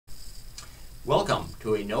Welcome to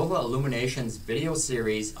Enova Illumination's video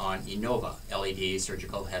series on Enova LED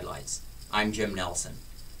surgical headlights. I'm Jim Nelson.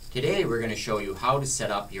 Today we're going to show you how to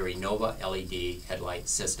set up your Enova LED headlight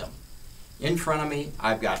system. In front of me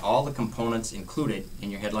I've got all the components included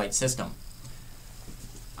in your headlight system.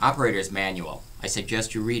 Operator's manual. I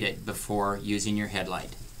suggest you read it before using your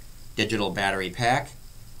headlight. Digital battery pack,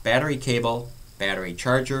 battery cable, battery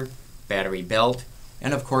charger, battery belt,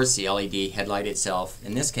 and of course the LED headlight itself,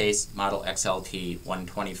 in this case model XLT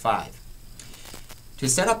 125. To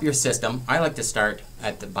set up your system, I like to start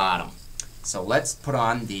at the bottom. So let's put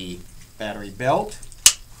on the battery belt,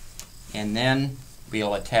 and then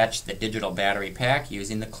we'll attach the digital battery pack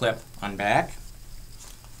using the clip on back.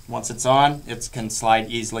 Once it's on, it can slide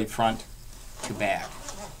easily front to back.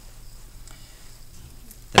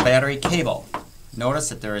 The battery cable. Notice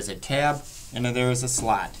that there is a tab and there is a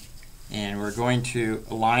slot. And we're going to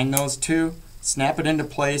align those two, snap it into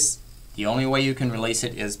place. The only way you can release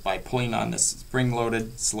it is by pulling on this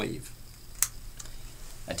spring-loaded sleeve.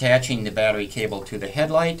 Attaching the battery cable to the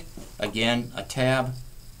headlight, again a tab,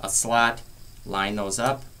 a slot, line those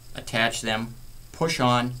up, attach them, push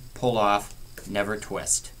on, pull off, never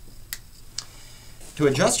twist. To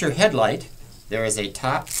adjust your headlight, there is a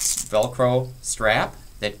top Velcro strap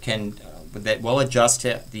that will adjust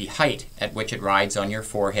the height at which it rides on your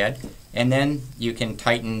forehead, and then you can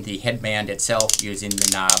tighten the headband itself using the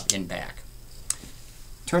knob in back.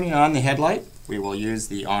 Turning on the headlight, we will use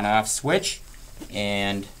the on-off switch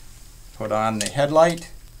and put on the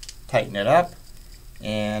headlight, tighten it up,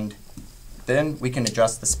 and then we can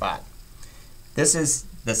adjust the spot. This is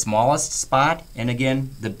the smallest spot, and again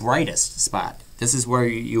the brightest spot. This is where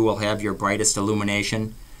you will have your brightest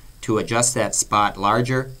illumination. To adjust that spot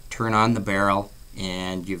larger, turn on the barrel,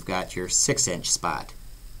 and you've got your 6-inch spot.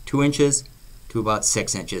 2 inches to about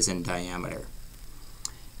 6 inches in diameter.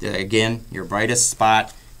 Again, your brightest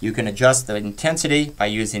spot. You can adjust the intensity by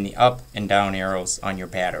using the up and down arrows on your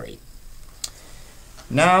battery.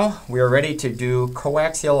 Now we are ready to do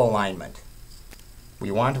coaxial alignment.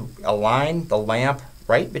 We want to align the lamp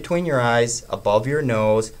right between your eyes, above your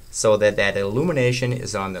nose, so that that illumination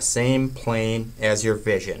is on the same plane as your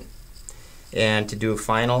vision. And to do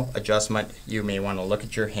final adjustment, you may want to look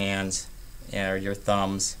at your hands or your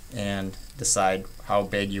thumbs and decide how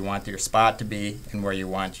big you want your spot to be and where you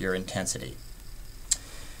want your intensity.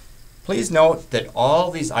 Please note that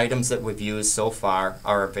all these items that we've used so far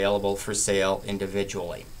are available for sale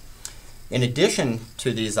individually. In addition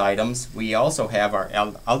to these items, we also have our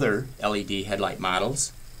other LED headlight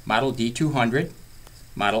models, Model D200,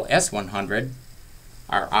 Model S100,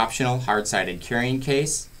 our optional hard-sided carrying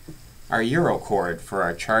case, our Euro cord for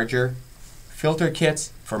our charger, filter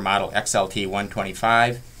kits for Model XLT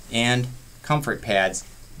 125, and comfort pads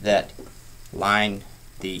that line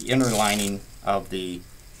the inner lining of the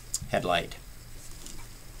headlight.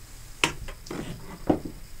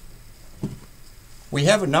 We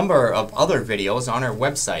have a number of other videos on our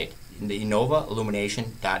website,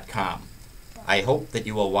 EnovaIllumination.com. I hope that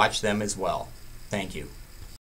you will watch them as well. Thank you.